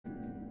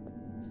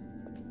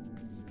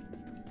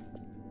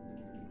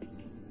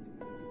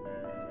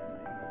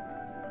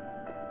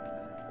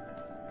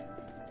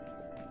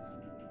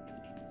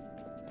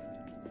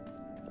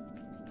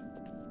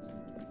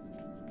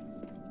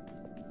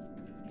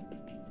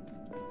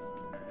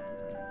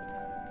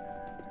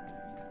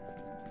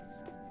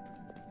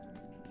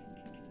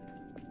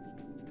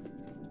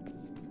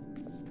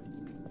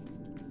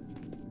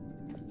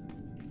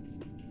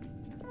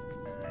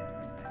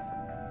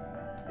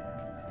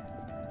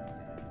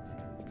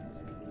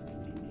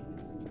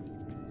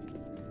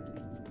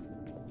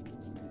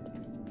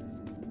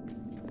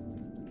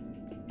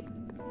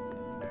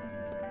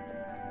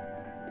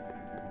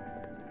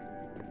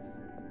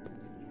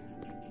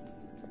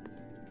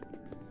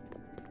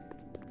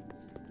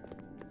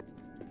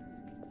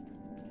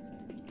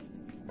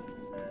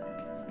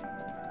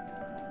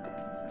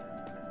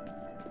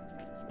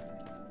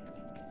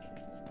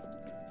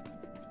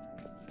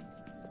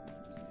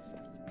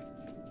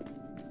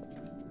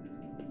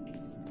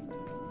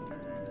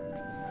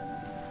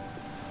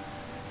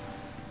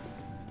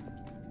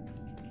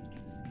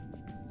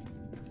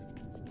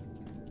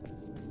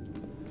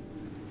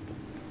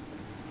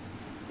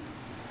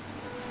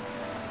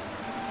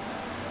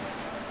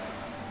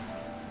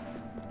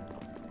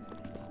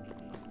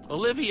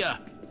Olivia!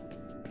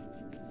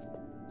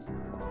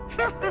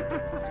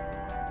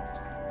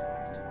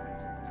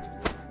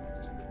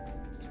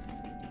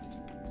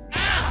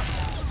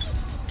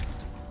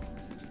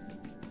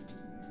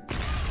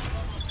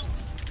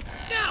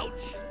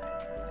 Ouch!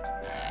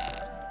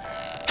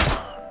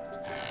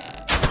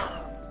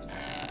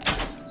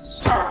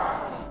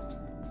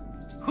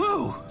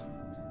 Whew!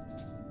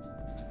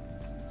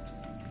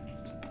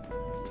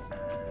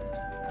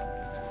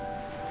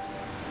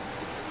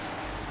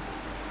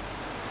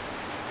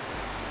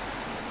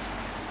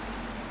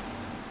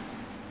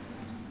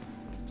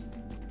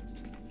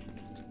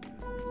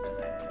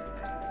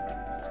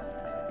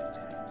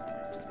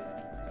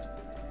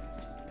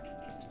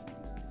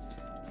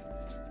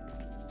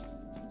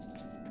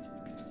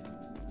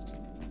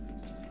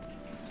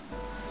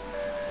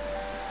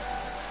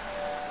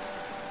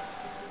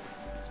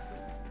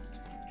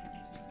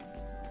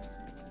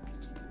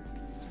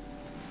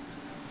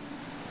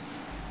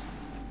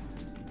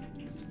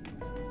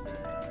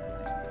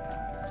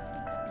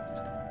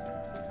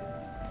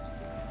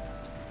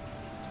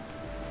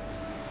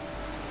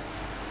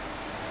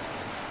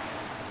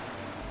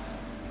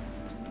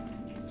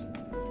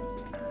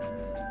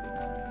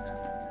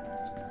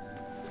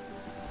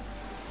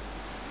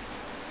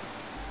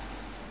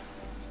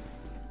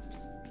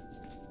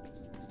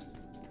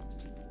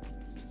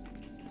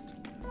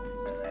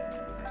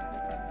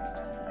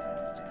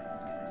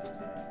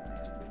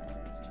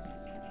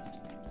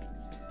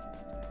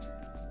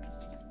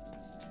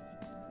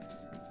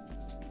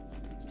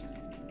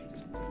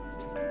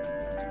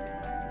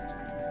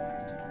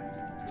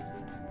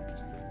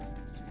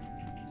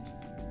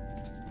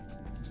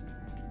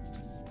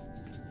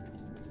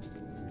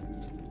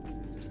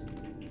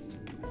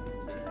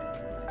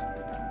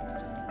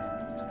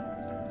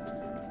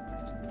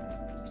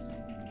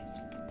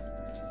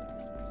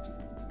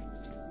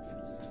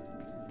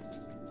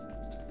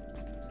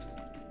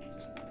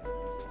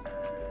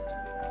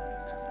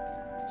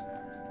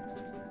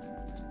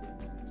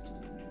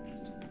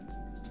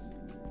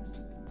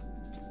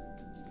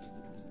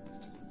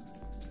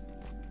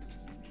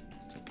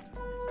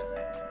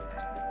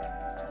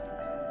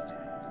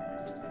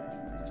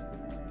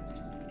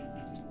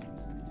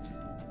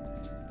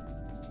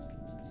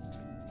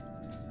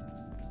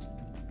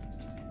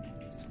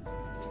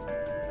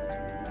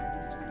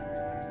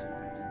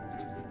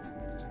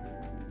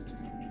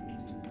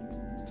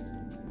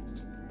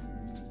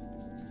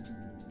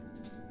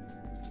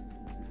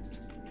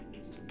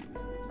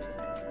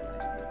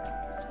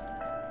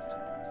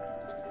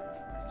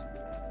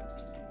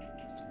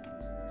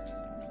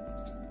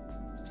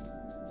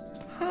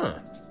 Huh.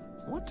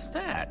 What's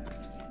that?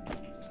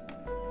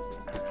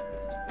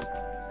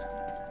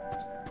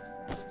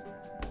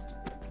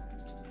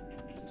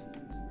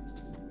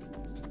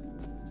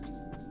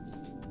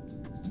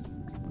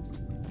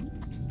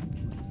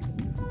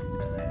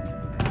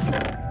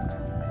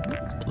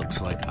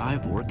 Looks like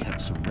Ivor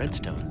kept some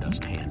redstone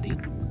dust handy.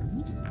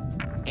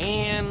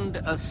 And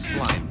a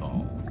slime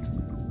ball.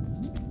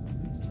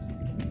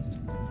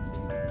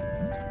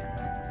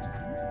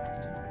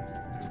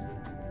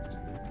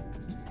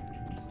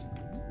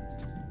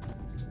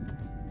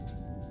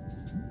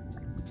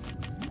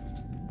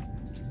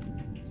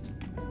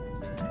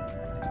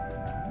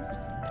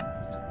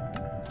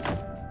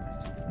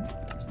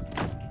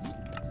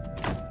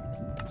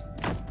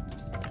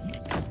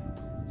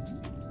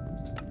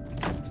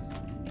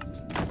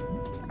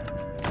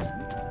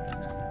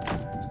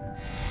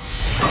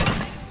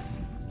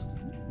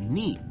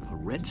 Neat, a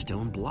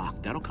redstone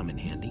block. That'll come in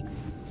handy.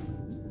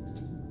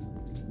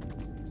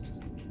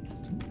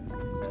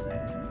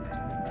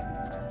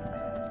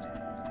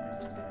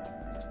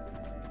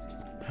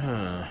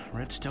 Huh,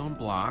 redstone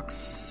blocks,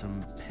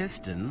 some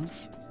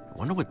pistons. I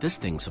wonder what this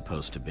thing's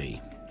supposed to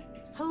be.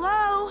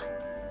 Hello?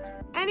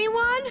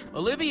 Anyone?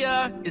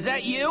 Olivia, is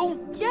that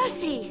you?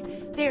 Jesse!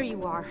 There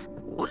you are.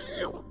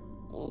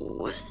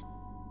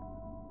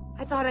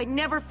 I thought I'd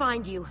never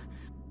find you.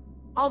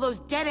 All those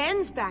dead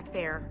ends back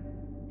there.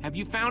 Have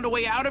you found a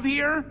way out of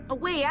here? A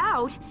way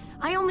out?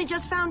 I only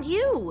just found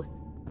you.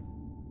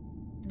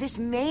 This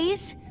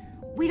maze?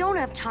 We don't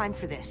have time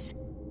for this.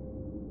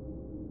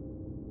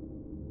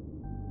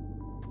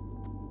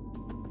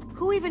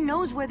 Who even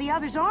knows where the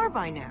others are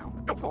by now?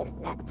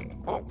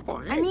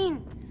 I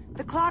mean,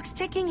 the clock's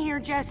ticking here,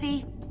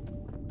 Jesse.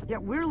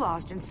 Yet we're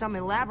lost in some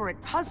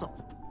elaborate puzzle.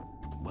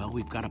 Well,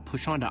 we've got to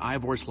push on to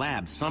Ivor's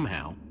lab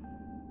somehow.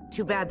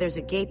 Too bad there's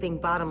a gaping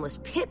bottomless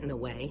pit in the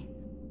way.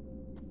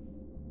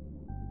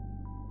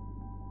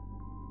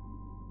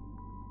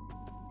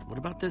 What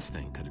about this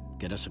thing? Could it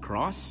get us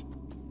across?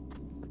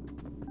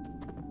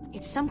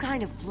 It's some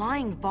kind of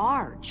flying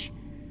barge.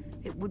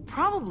 It would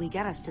probably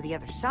get us to the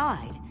other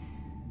side.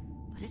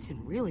 But it's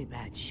in really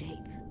bad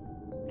shape.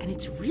 And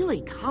it's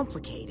really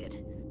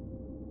complicated.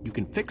 You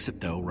can fix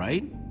it though,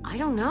 right? I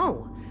don't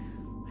know.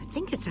 I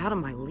think it's out of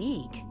my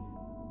league.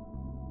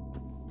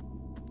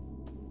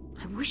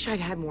 I wish I'd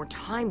had more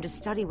time to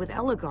study with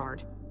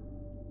Eligard.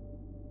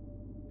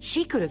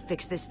 She could have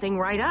fixed this thing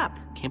right up.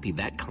 Can't be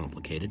that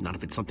complicated, not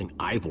if it's something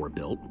Ivor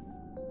built.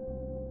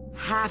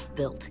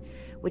 Half-built,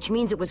 which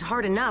means it was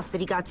hard enough that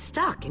he got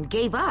stuck and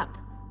gave up.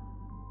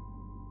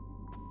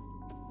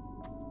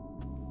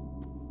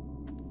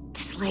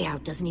 This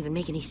layout doesn't even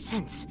make any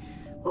sense.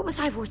 What was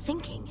Ivor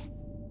thinking?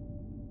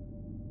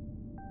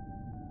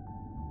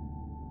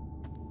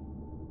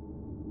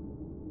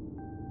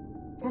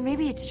 Or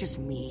maybe it's just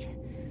me.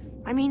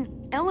 I mean,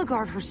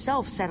 Ellegaard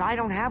herself said I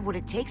don't have what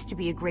it takes to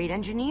be a great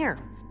engineer.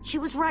 She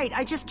was right,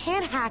 I just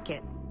can't hack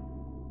it.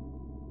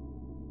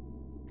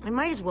 I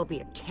might as well be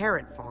a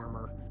carrot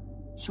farmer.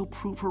 So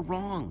prove her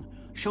wrong.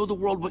 Show the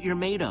world what you're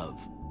made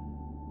of.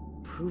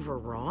 Prove her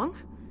wrong?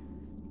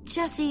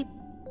 Jesse,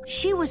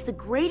 she was the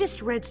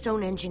greatest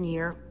redstone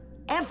engineer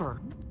ever.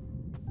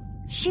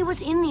 She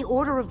was in the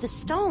Order of the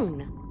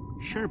Stone.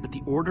 Sure, but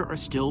the Order are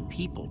still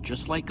people,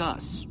 just like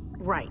us.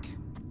 Right,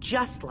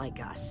 just like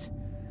us.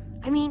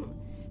 I mean,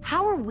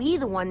 how are we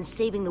the ones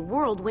saving the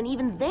world when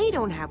even they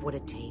don't have what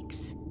it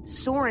takes?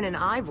 Soren and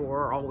Ivor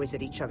are always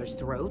at each other's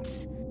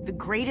throats. The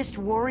greatest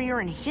warrior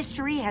in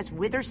history has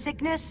wither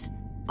sickness.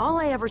 All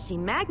I ever see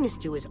Magnus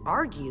do is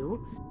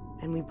argue,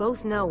 and we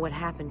both know what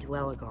happened to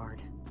Ellegaard.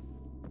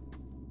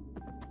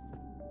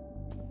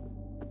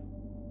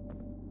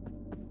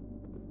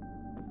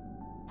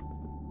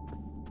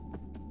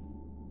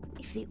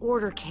 If the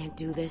Order can't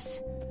do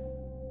this,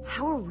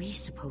 how are we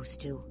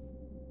supposed to?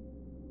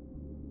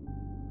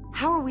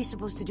 How are we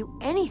supposed to do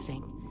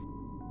anything?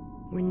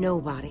 We're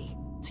nobody.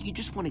 So you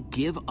just want to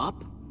give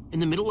up? In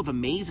the middle of a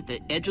maze at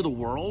the edge of the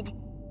world?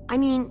 I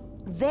mean,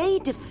 they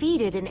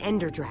defeated an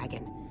Ender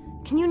Dragon.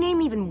 Can you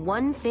name even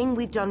one thing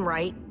we've done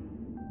right?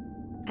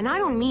 And I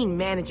don't mean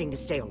managing to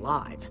stay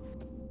alive.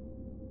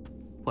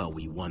 Well,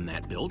 we won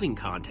that building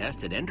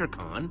contest at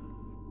EnderCon.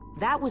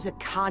 That was a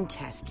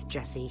contest,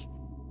 Jesse.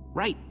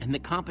 Right, and the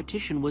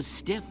competition was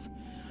stiff.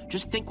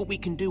 Just think what we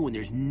can do when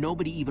there's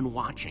nobody even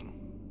watching.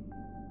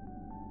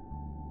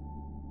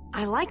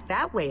 I like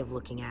that way of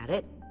looking at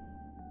it.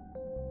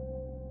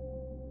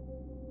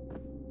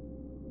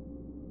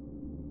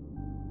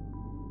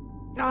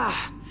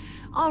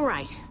 All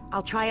right.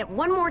 I'll try it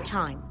one more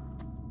time.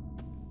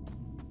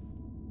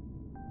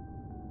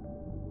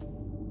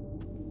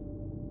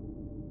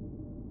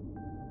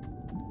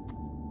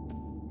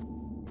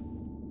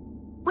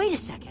 Wait a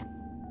second.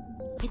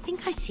 I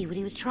think I see what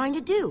he was trying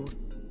to do.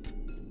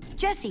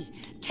 Jesse,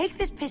 take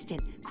this piston,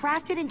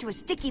 craft it into a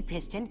sticky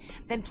piston,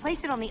 then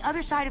place it on the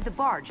other side of the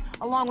barge,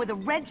 along with a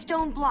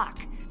redstone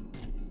block.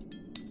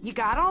 You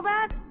got all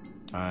that?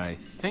 I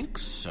think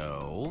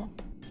so.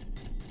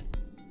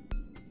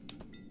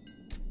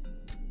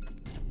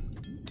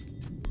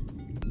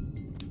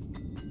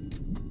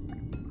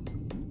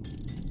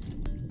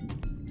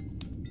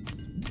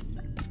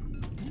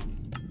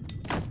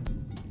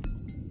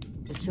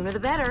 The sooner the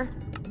better.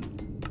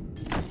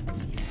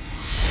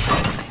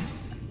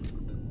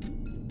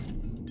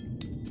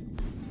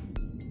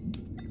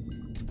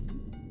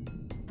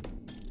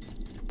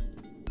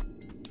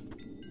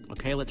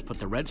 Okay, let's put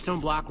the redstone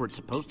block where it's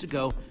supposed to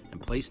go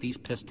and place these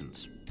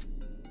pistons.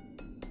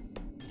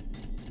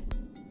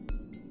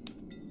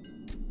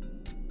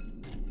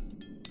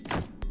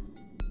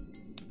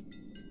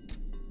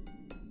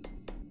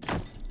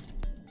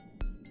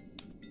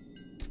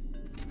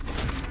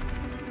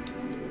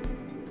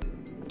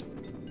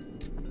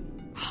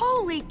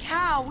 Holy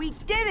cow, we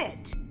did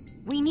it!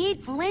 We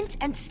need flint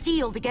and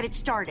steel to get it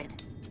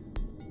started.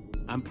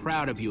 I'm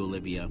proud of you,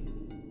 Olivia.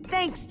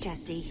 Thanks,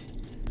 Jesse.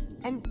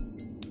 And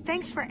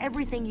thanks for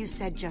everything you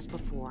said just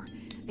before.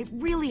 It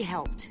really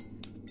helped.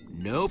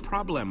 No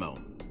problemo.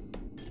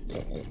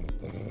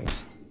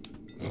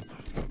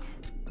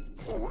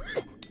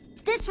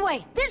 This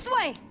way! This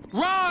way!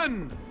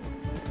 Run!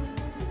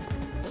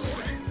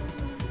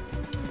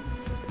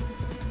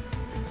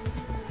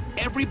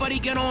 Everybody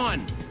get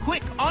on!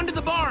 Quick, onto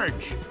the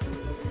barge!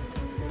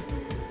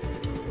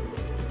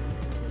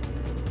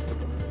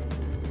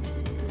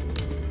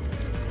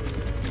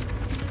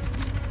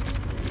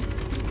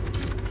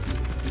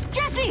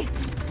 Jesse!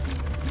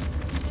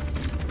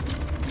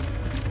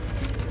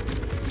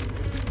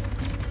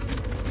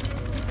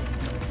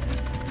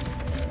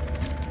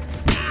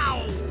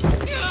 Ow!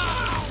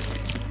 Ow!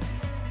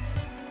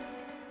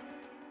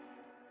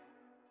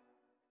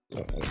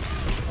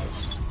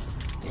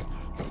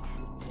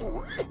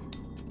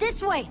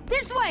 This way!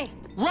 This way!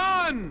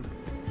 Run!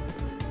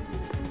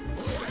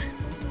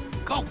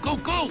 Go, go,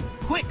 go!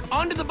 Quick,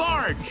 onto the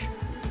barge!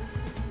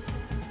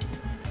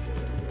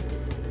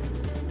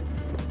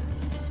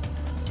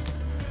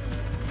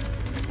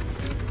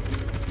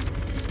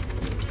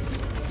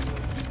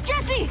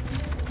 Jesse!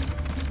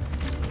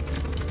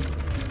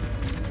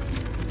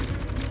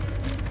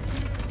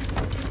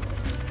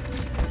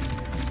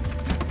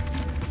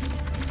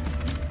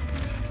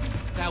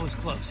 That was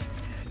close.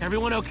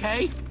 Everyone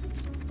okay?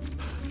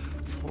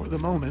 For the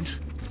moment.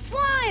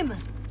 Slime!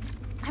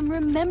 I'm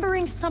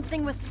remembering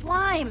something with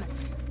slime.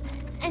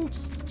 And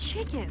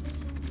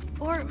chickens.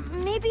 Or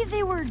maybe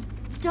they were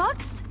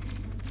ducks?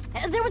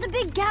 There was a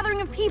big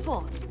gathering of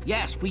people.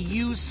 Yes, we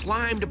used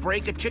slime to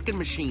break a chicken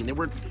machine. There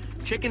were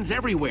chickens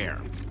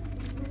everywhere.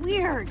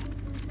 Weird.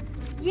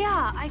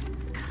 Yeah, I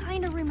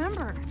kind of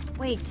remember.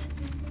 Wait.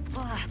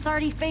 It's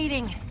already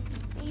fading.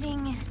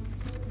 Fading.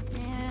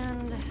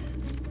 And...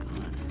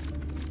 gone.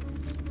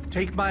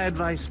 Take my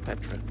advice,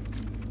 Petra.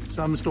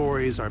 Some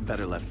stories are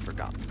better left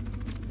forgotten.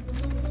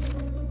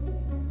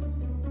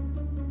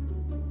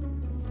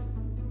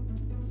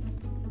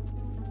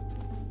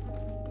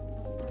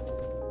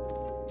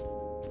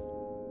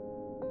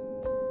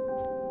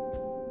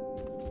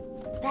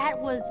 That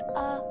was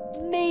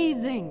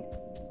amazing.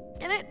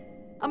 Get it?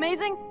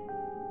 Amazing?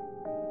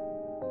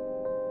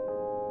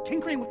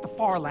 Tinkering with the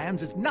far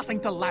lands is nothing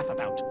to laugh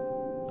about.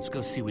 Let's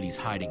go see what he's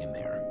hiding in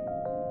there.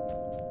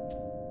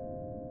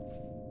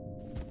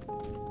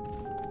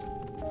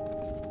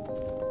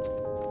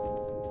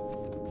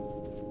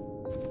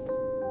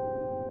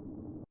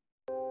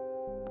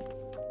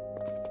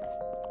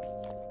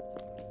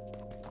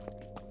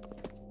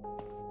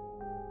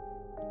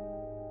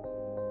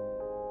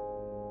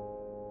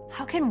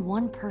 How can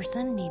one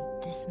person need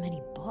this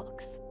many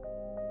books?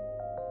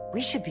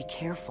 We should be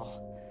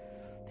careful.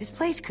 This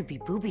place could be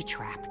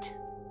booby-trapped.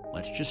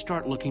 Let's just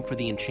start looking for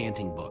the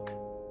enchanting book.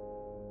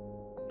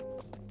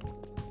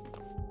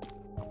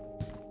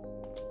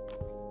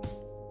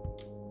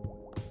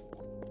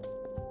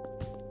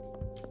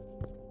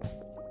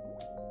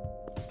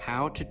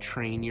 How to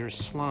train your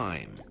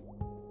slime.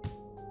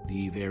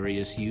 The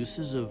various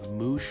uses of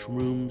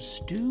mushroom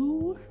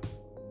stew.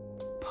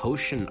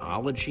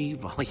 Potionology,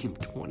 Volume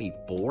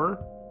 24?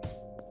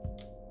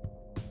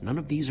 None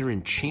of these are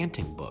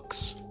enchanting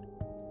books.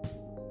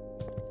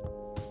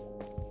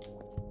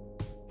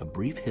 A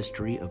Brief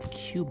History of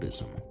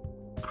Cubism.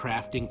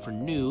 Crafting for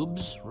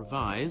Noobs,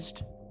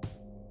 revised.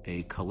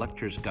 A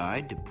Collector's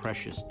Guide to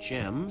Precious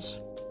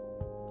Gems.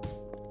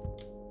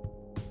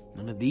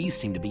 None of these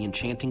seem to be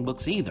enchanting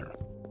books either.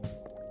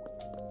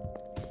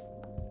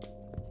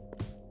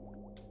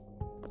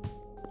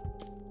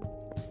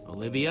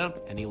 Olivia,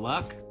 any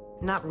luck?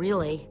 Not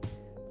really.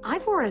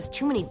 Ivor has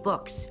too many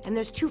books, and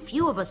there's too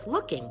few of us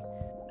looking.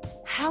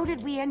 How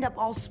did we end up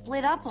all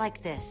split up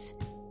like this?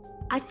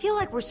 I feel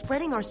like we're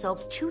spreading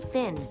ourselves too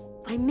thin.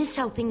 I miss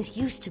how things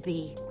used to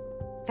be.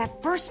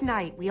 That first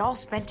night we all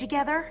spent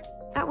together,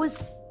 that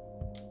was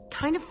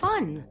kind of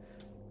fun.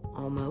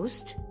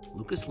 Almost.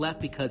 Lucas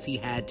left because he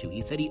had to.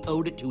 He said he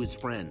owed it to his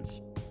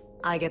friends.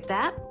 I get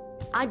that.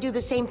 I'd do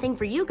the same thing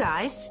for you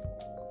guys.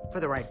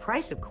 For the right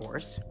price, of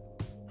course.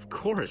 Of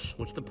course.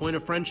 What's the point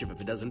of friendship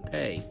if it doesn't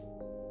pay?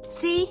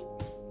 See?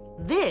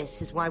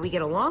 This is why we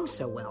get along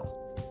so well.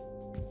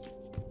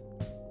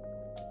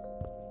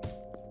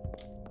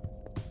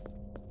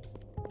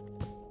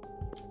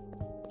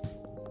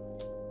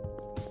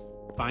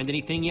 Find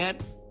anything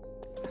yet?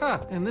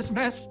 In this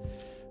mess?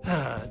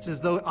 It's as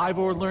though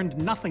Ivor learned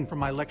nothing from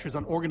my lectures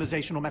on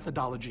organizational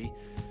methodology.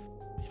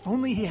 If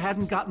only he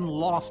hadn't gotten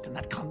lost in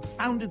that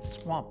confounded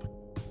swamp.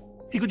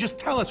 He could just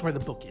tell us where the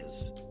book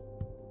is.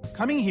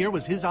 Coming here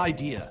was his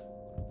idea.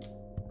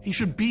 He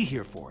should be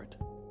here for it.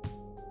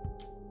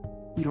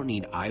 We don't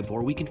need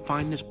Ivor. We can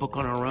find this book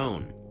on our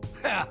own.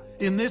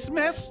 In this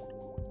mess?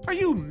 Are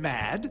you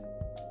mad?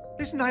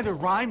 There's neither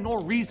rhyme nor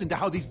reason to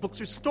how these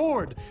books are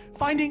stored.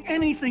 Finding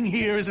anything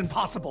here is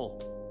impossible.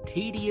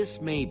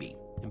 Tedious, maybe.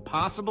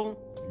 Impossible?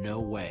 No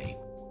way.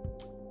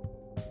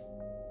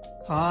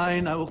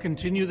 Fine, I will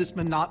continue this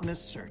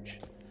monotonous search.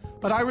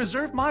 But I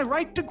reserve my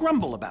right to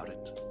grumble about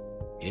it.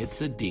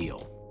 It's a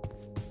deal.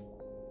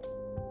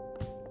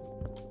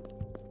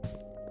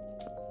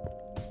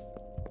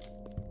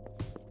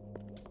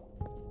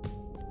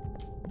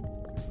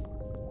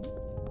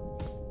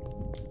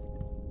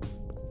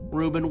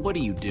 Reuben, what are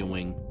you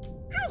doing?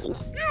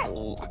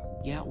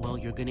 Yeah, well,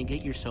 you're gonna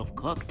get yourself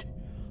cooked.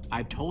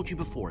 I've told you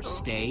before,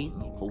 stay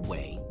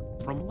away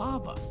from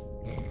lava.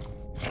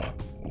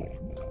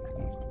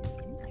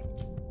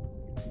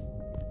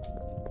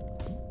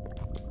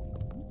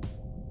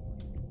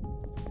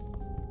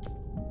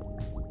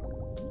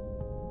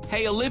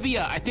 Hey,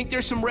 Olivia, I think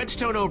there's some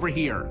redstone over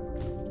here.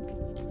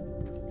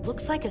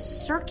 Looks like a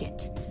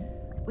circuit.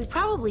 We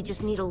probably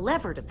just need a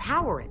lever to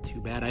power it.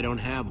 Too bad I don't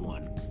have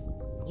one.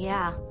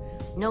 Yeah,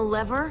 no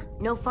lever,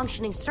 no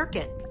functioning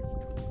circuit.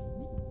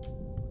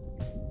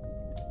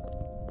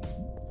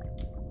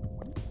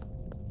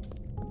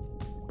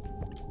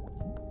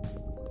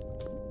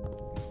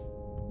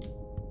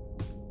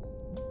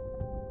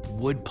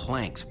 Wood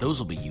planks, those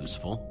will be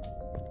useful.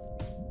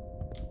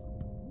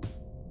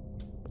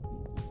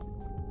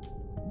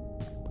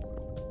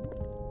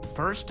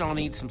 First, I'll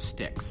need some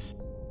sticks.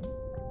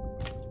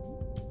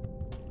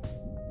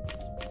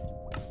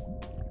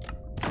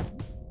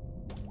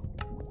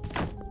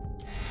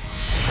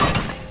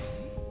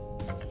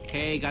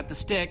 Okay, got the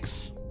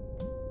sticks.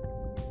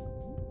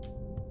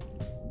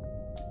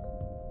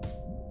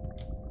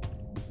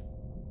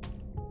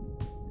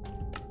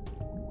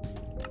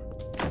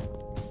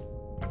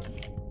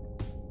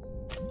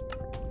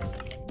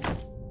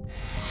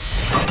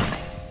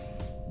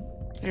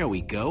 There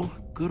we go.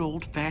 good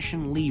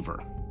old-fashioned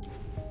lever.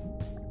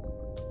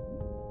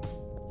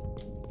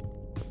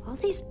 All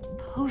these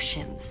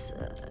potions,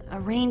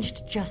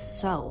 arranged just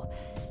so.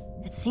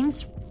 It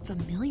seems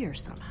familiar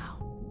somehow.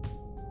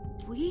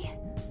 We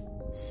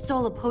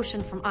stole a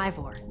potion from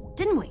Ivor,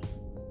 didn't we?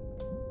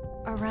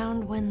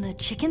 Around when the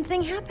chicken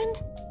thing happened?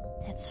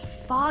 It's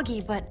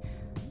foggy, but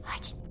I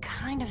can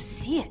kind of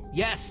see it.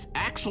 Yes,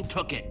 Axel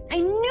took it. I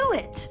knew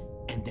it!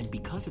 And then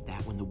because of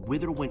that, when the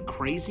Wither went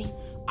crazy,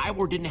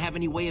 Ivor didn't have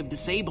any way of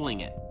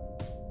disabling it.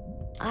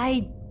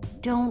 I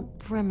don't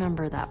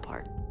remember that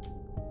part.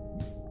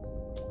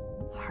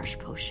 Harsh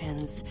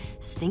potions,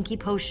 stinky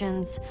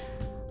potions.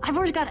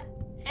 Ivor's got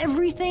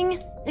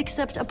everything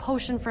except a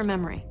potion for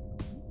memory.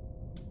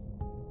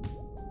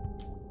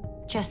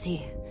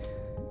 Jesse,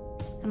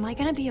 am I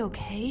gonna be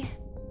okay?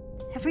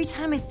 Every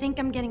time I think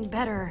I'm getting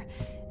better,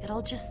 it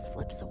all just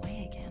slips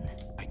away again.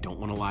 I don't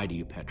want to lie to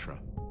you, Petra.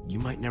 You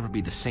might never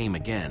be the same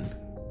again.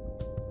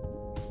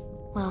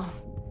 Well,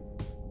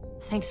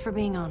 thanks for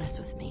being honest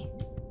with me.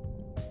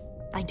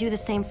 I do the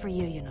same for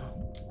you, you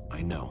know.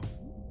 I know.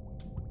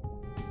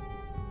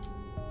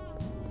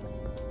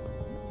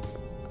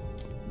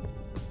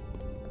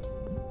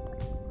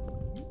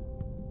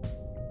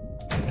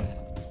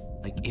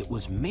 Like it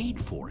was made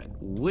for it,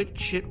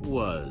 which it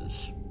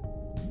was.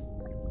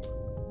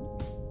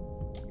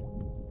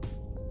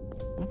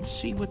 Let's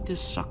see what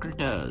this sucker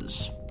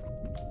does.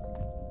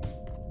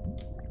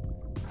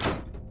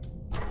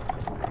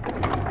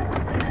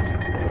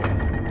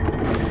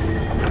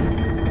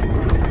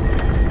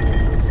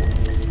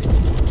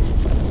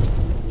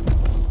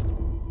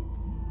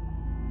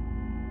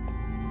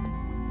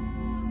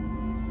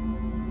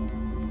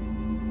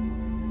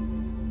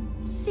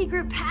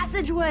 Secret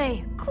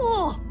passageway!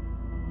 Cool!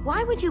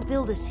 Why would you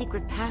build a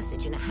secret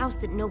passage in a house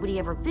that nobody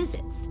ever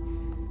visits?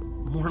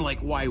 More like,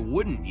 why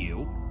wouldn't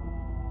you?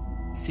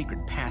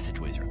 Secret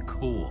passageways are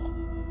cool.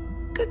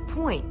 Good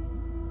point.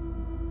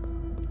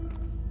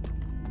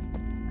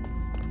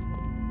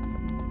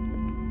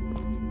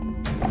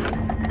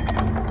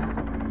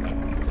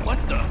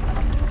 What the?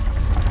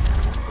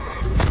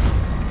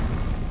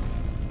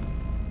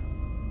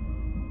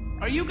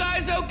 Are you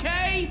guys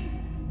okay?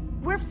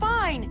 We're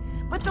fine,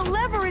 but the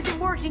lever isn't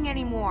working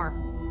anymore.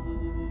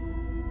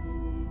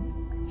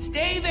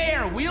 Stay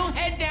there. We'll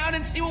head down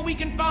and see what we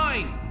can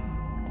find.